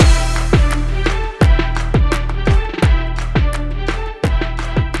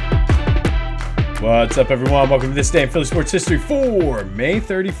What's up, everyone? Welcome to This Day in Philly Sports History for May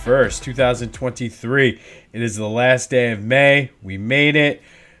 31st, 2023. It is the last day of May. We made it.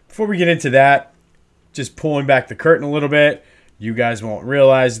 Before we get into that, just pulling back the curtain a little bit. You guys won't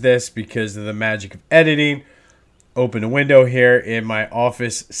realize this because of the magic of editing. Open a window here in my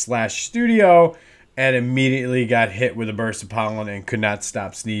office/studio and immediately got hit with a burst of pollen and could not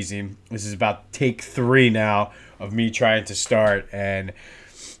stop sneezing. This is about take 3 now of me trying to start, and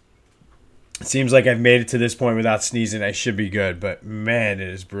it seems like I've made it to this point without sneezing. I should be good, but man, it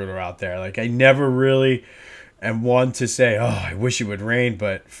is brutal out there. Like, I never really am one to say, oh, I wish it would rain,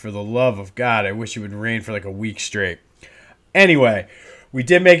 but for the love of God, I wish it would rain for like a week straight. Anyway, we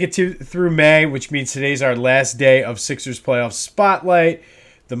did make it through May, which means today's our last day of Sixers playoff spotlight.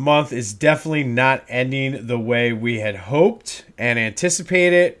 The month is definitely not ending the way we had hoped and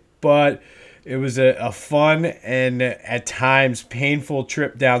anticipated, but it was a fun and at times painful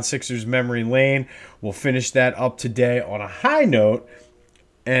trip down Sixers memory lane. We'll finish that up today on a high note,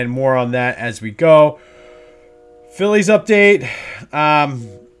 and more on that as we go. Phillies update.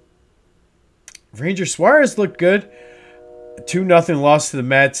 Ranger Suarez looked good. 2-0 loss to the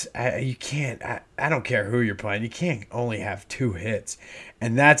Mets. You can't. I don't care who you're playing. You can't only have 2 hits.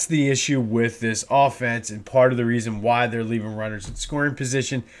 And that's the issue with this offense, and part of the reason why they're leaving runners in scoring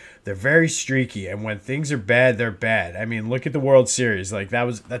position. They're very streaky, and when things are bad, they're bad. I mean, look at the World Series. Like,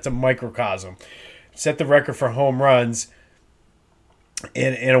 that's a microcosm. Set the record for home runs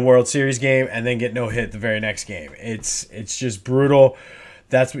in a World Series game and then get no hit the very next game. It's just brutal.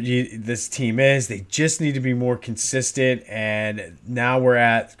 That's what this team is. They just need to be more consistent, and now we're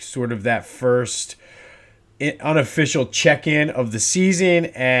at sort of that first unofficial check-in of the season,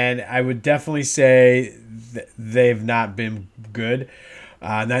 and I would definitely say they've not been good.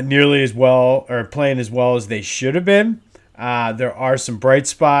 Not nearly as well, or playing as well as they should have been. There are some bright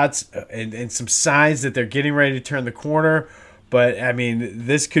spots and some signs that they're getting ready to turn the corner. But, I mean,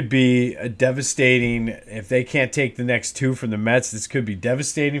 this could be a devastating, if they can't take the next 2 from the Mets, this could be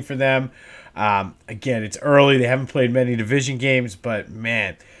devastating for them. Again, it's early. They haven't played many division games, but,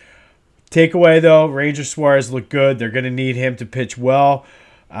 man. Takeaway, though, Ranger Suarez looked good. They're going to need him to pitch well.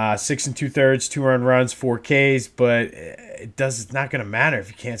 6 2/3, 2 earned runs, 4 Ks, but it's not going to matter if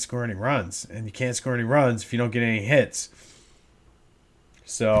you can't score any runs, and you can't score any runs if you don't get any hits.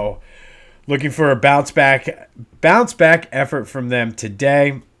 So, looking for a bounce back effort from them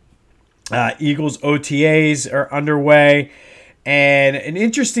today. Eagles OTAs are underway, and an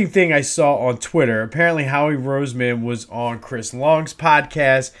interesting thing I saw on Twitter. Apparently, Howie Roseman was on Chris Long's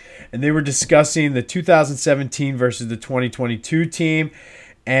podcast, and they were discussing the 2017 versus the 2022 team.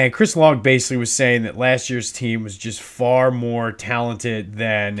 And Chris Long basically was saying that last year's team was just far more talented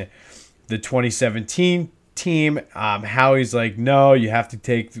than the 2017 team. Howie's like, no, you have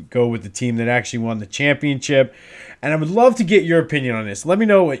to go with the team that actually won the championship. And I would love to get your opinion on this. Let me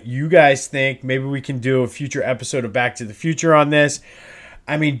know what you guys think. Maybe we can do a future episode of Back to the Future on this.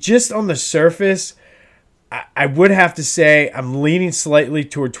 I mean, just on the surface, I would have to say I'm leaning slightly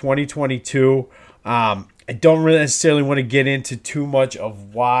toward 2022. I don't really necessarily want to get into too much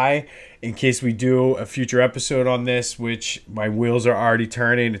of why, in case we do a future episode on this, which my wheels are already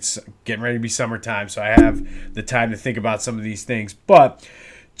turning. It's getting ready to be summertime, so I have the time to think about some of these things. But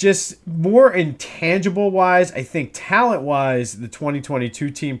just more intangible-wise, I think talent-wise, the 2022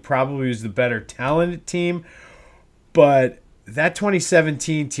 team probably was the better talented team. But that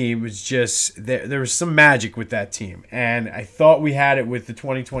 2017 team was just, there was some magic with that team. And I thought we had it with the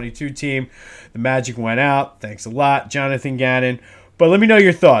 2022 team. The magic went out. Thanks a lot, Jonathan Gannon. But let me know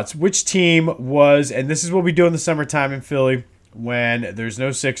your thoughts. Which team was, and this is what we do in the summertime in Philly when there's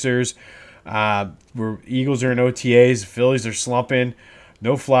no Sixers. Where Eagles are in OTAs, Phillies are slumping,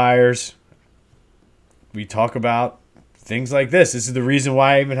 no Flyers. We talk about things like this. This is the reason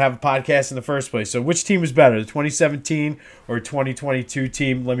why I even have a podcast in the first place. So which team is better, the 2017 or 2022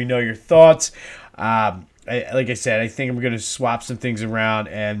 team? Let me know your thoughts. Like I said, I think I'm going to swap some things around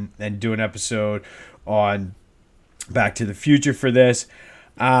and do an episode on Back to the Future for this.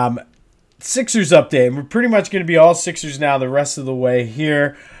 Sixers update. We're pretty much going to be all Sixers now the rest of the way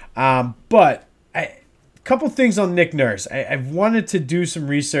here. But a couple things on Nick Nurse. I've wanted to do some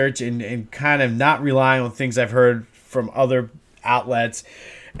research and kind of not rely on things I've heard from other outlets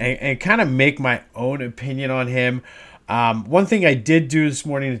and kind of make my own opinion on him. One thing I did do this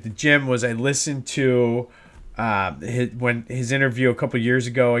morning at the gym was I listened to his interview a couple years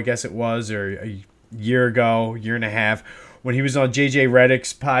ago, I guess it was, or a year ago, year and a half, when he was on JJ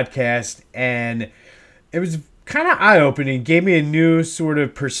Redick's podcast, and it was kind of eye-opening, gave me a new sort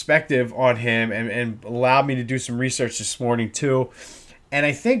of perspective on him and allowed me to do some research this morning too. And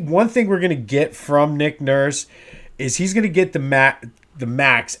I think one thing we're going to get from Nick Nurse is he's going to get the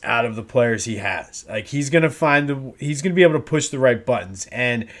max out of the players he has. Like he's going to be able to push the right buttons.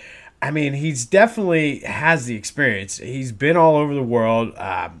 And I mean, he's definitely has the experience. He's been all over the world.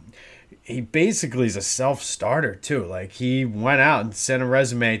 He basically is a self-starter too. Like he went out and sent a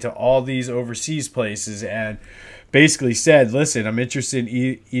resume to all these overseas places and basically said, listen, I'm interested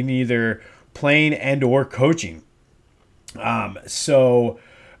in either playing and or coaching. So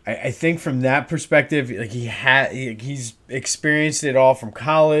I think from that perspective, like he's experienced it all from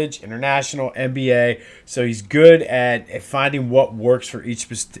college, international, NBA. So he's good at finding what works for each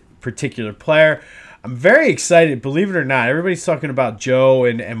particular player. I'm very excited, believe it or not. Everybody's talking about Joe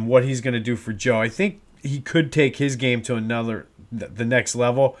and what he's going to do for Joe. I think he could take his game to the next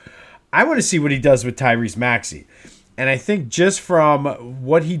level. I want to see what he does with Tyrese Maxey. And I think just from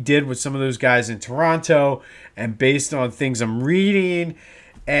what he did with some of those guys in Toronto and based on things I'm reading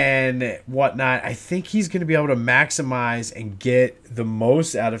and whatnot, I think he's going to be able to maximize and get the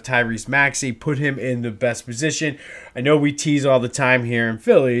most out of Tyrese Maxey, put him in the best position. I know we tease all the time here in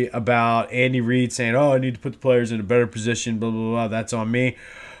Philly about Andy Reid saying, I need to put the players in a better position, blah, blah, blah, that's on me.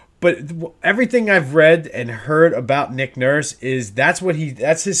 But everything I've read and heard about Nick Nurse is that's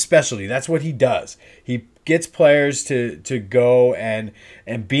his specialty. That's what he does. He gets players to go and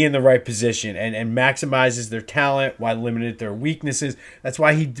be in the right position and maximizes their talent while limiting their weaknesses. That's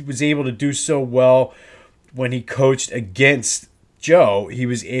why he was able to do so well when he coached against Joe. He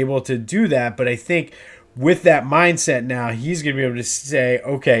was able to do that, but I think with that mindset now, he's going to be able to say,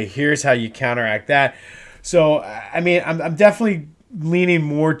 okay, here's how you counteract that. So, I mean, I'm definitely leaning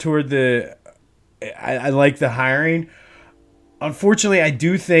more toward I like the hiring. Unfortunately, I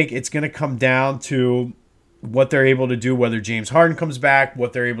do think it's going to come down to what they're able to do, whether James Harden comes back,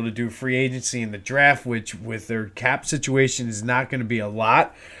 what they're able to do free agency in the draft, which with their cap situation is not going to be a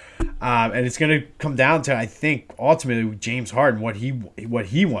lot. And it's going to come down to, I think, ultimately James Harden, what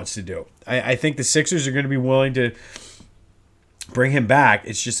he wants to do. I think the Sixers are going to be willing to bring him back.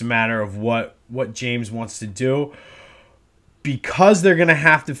 It's just a matter of what James wants to do. Because they're going to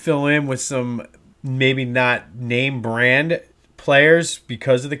have to fill in with some maybe not name brand players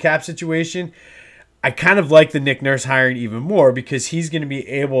because of the cap situation, I kind of like the Nick Nurse hiring even more because he's going to be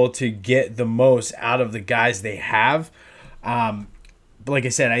able to get the most out of the guys they have. But like I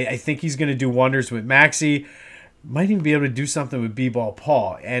said, I think he's going to do wonders with Maxey. Might even be able to do something with B-Ball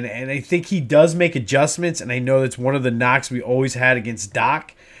Paul. And I think he does make adjustments, and I know that's one of the knocks we always had against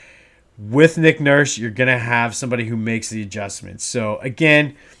Doc. With Nick Nurse, you're going to have somebody who makes the adjustments. So,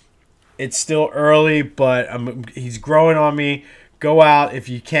 again, it's still early, but he's growing on me. Go out, if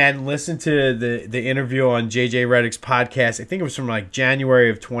you can, listen to the interview on JJ Redick's podcast. I think it was from like January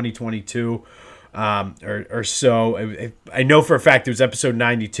of 2022 or so. I know for a fact it was episode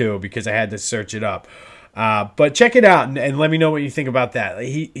 92 because I had to search it up. But check it out and let me know what you think about that.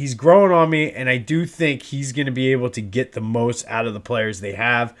 He's growing on me, and I do think he's going to be able to get the most out of the players they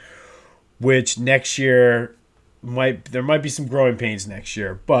have, which next year there might be some growing pains next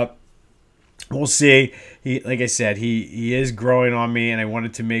year, but we'll see. Like I said, he is growing on me, and I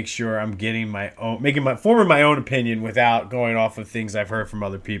wanted to make sure I'm getting forming my own opinion without going off of things I've heard from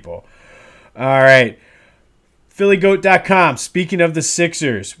other people. All right, PhillyGoat.com. Speaking of the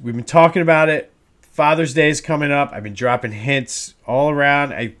Sixers, we've been talking about it. Father's Day is coming up. I've been dropping hints all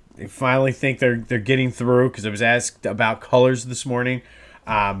around. I finally think they're getting through because I was asked about colors this morning.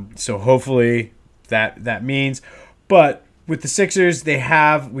 So hopefully that means. But with the Sixers,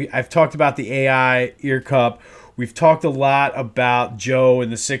 I've talked about the AI Ear Cup. We've talked a lot about Joe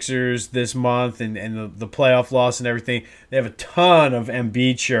and the Sixers this month and the playoff loss and everything. They have a ton of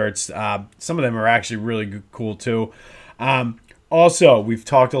Embiid shirts. Some of them are actually really cool too. Also, we've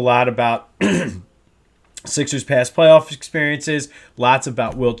talked a lot about Sixers past playoff experiences. Lots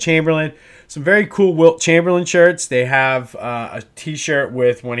about Wilt Chamberlain. Some very cool Wilt Chamberlain shirts. They have a t-shirt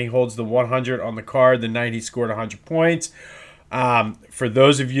with when he holds the 100 on the card, the night he scored 100 points. For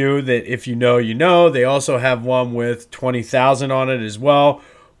those of you that if you know, you know, they also have one with 20,000 on it as well.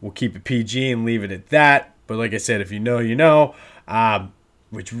 We'll keep it PG and leave it at that. But like I said, if you know, you know,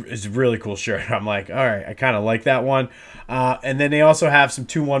 which is a really cool shirt. I'm like, all right, I kind of like that one. And then they also have some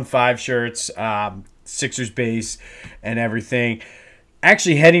 215 shirts, Sixers base and everything.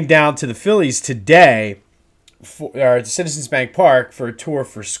 Actually heading down to the Phillies today to Citizens Bank Park for a tour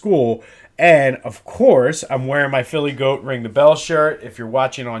for school. And, of course, I'm wearing my Philly Goat Ring the Bell shirt. If you're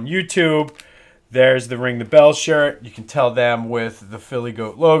watching on YouTube, there's the Ring the Bell shirt. You can tell them with the Philly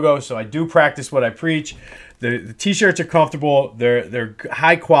Goat logo. So I do practice what I preach. The T-shirts are comfortable. They're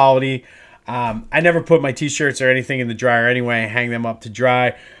high quality. I never put my t-shirts or anything in the dryer anyway. I hang them up to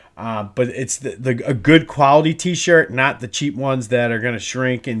dry. But it's a good quality t-shirt, not the cheap ones that are going to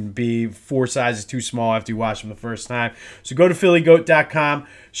shrink and be 4 sizes too small after you wash them the first time. So go to phillygoat.com,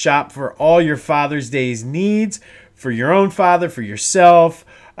 shop for all your Father's Day's needs, for your own father, for yourself,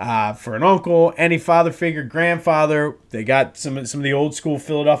 for an uncle, any father figure, grandfather. They got some of the old school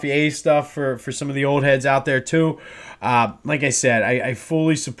Philadelphia A's stuff for some of the old heads out there too. Like I said, I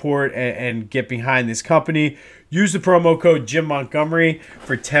fully support and get behind this company. Use the promo code Jim Montgomery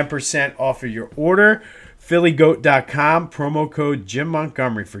for 10% off of your order. phillygoat.com, promo code Jim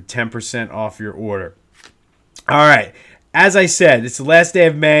Montgomery for 10% off your order. All right. As I said, it's the last day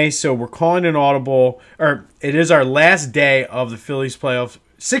of May, so we're calling an audible, or it is our last day of the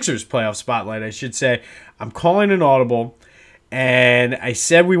Sixers playoff spotlight, I should say. I'm calling an audible, and I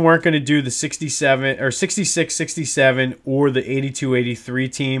said we weren't going to do the 67 or 66-67 or the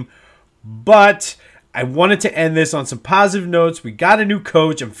 82-83 team, but I wanted to end this on some positive notes. We got a new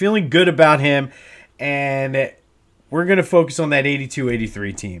coach. I'm feeling good about him, and we're going to focus on that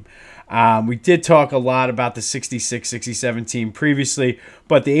 82-83 team. We did talk a lot about the 66-67 team previously,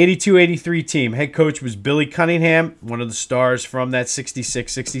 but the 82-83 team, head coach was Billy Cunningham, one of the stars from that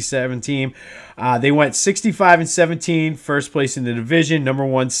 66-67 team. They went 65-17, first place in the division, number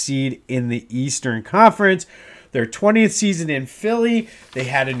 1 seed in the Eastern Conference. Their 20th season in Philly. They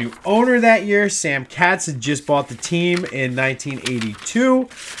had a new owner that year. Sam Katz had just bought the team in 1982.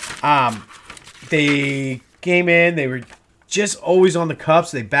 They came in. They were just always on the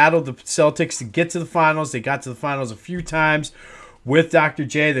cups. They battled the Celtics to get to the finals. They got to the finals a few times with Dr.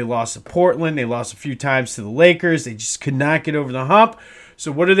 J. They lost to Portland. They lost a few times to the Lakers. They just could not get over the hump.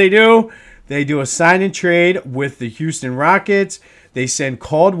 So what do? They do a sign and trade with the Houston Rockets. They send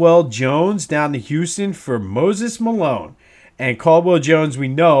Caldwell Jones down to Houston for Moses Malone. And Caldwell Jones, we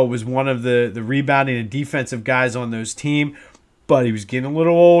know, was one of the rebounding and defensive guys on those team. But he was getting a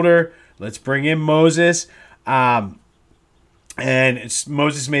little older. Let's bring in Moses. And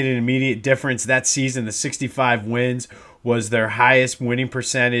Moses made an immediate difference that season. The 65 wins was their highest winning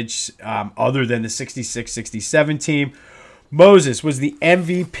percentage other than the 66-67 team. Moses was the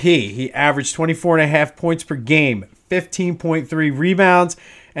MVP. He averaged 24.5 points per game, 15.3 rebounds,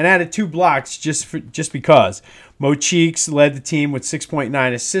 and added 2 blocks just because. Mo Cheeks led the team with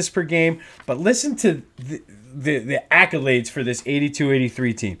 6.9 assists per game. But listen to the accolades for this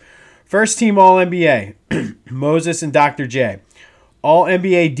 82-83 team. First team All-NBA, Moses and Dr. J.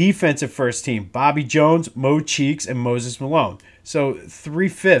 All-NBA defensive first team, Bobby Jones, Mo Cheeks, and Moses Malone. So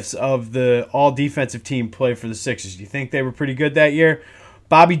 3/5 of the all-defensive team played for the Sixers. Do you think they were pretty good that year?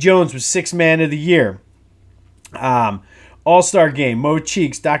 Bobby Jones was 6th man of the year. All-Star game, Mo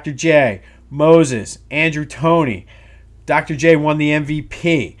Cheeks, Dr. J, Moses, Andrew Toney. Dr. J won the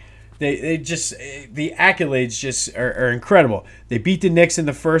MVP. They just, the accolades just are incredible. They beat the Knicks in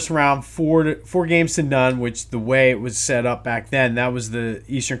the first round 4 games to none, which the way it was set up back then, that was the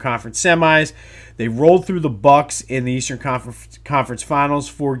Eastern Conference semis. They rolled through the Bucks in the Eastern Conference Finals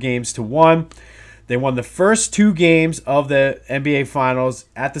 4 games to 1. They won the first 2 games of the NBA Finals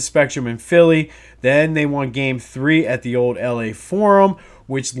at the Spectrum in Philly. Then they won Game 3 at the old LA Forum,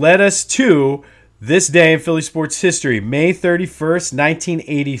 which led us to this day in Philly sports history, May 31st,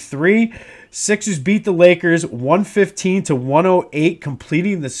 1983. Sixers beat the Lakers 115-108,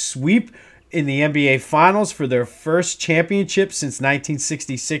 completing the sweep in the NBA Finals for their first championship since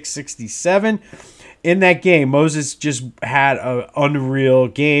 1966-67. In that game, Moses just had an unreal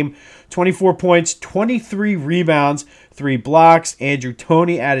game. 24 points, 23 rebounds, 3 blocks. Andrew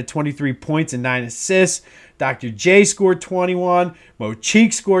Toney added 23 points and 9 assists. Dr. J scored 21. Mo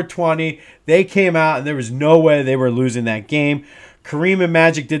Cheeks scored 20. They came out, and there was no way they were losing that game. Kareem and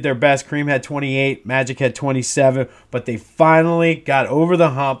Magic did their best. Kareem had 28. Magic had 27. But they finally got over the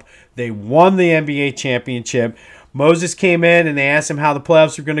hump. They won the NBA championship. Moses came in, and they asked him how the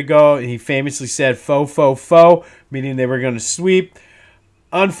playoffs were going to go. And he famously said, faux, faux, faux, meaning they were going to sweep.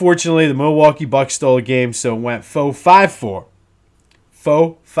 Unfortunately, the Milwaukee Bucks stole a game, so it went faux 5-4.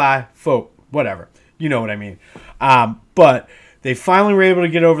 Faux 5-4. Whatever. You know what I mean. But they finally were able to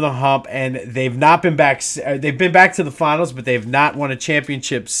get over the hump, and they've not been back. They've been back to the finals, but they've not won a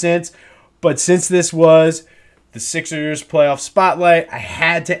championship since. But since this was the Sixers playoff spotlight, I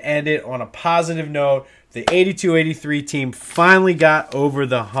had to end it on a positive note. The 82-83 team finally got over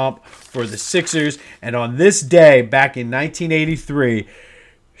the hump for the Sixers, and on this day, back in 1983,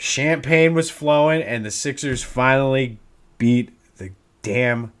 champagne was flowing, and the Sixers finally beat the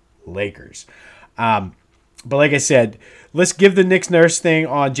damn Lakers. But like I said, let's give the Nick Nurse thing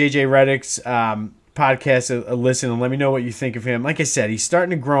on JJ Redick's podcast a listen and let me know what you think of him. Like I said, he's starting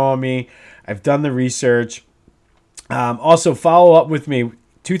to grow on me. I've done the research. Also, follow up with me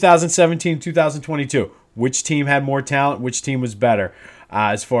 2017, 2022. Which team had more talent? Which team was better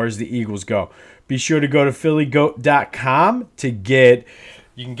as far as the Eagles go? Be sure to go to phillygoat.com to get.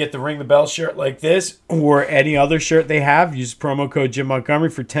 You can get the Ring the Bell shirt like this or any other shirt they have. Use promo code Jim Montgomery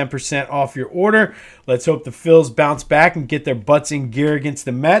for 10% off your order. Let's hope the Phils bounce back and get their butts in gear against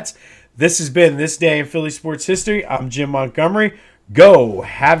the Mets. This has been This Day in Philly Sports History. I'm Jim Montgomery. Go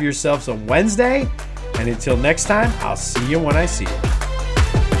have yourselves a Wednesday. And until next time, I'll see you when I see you.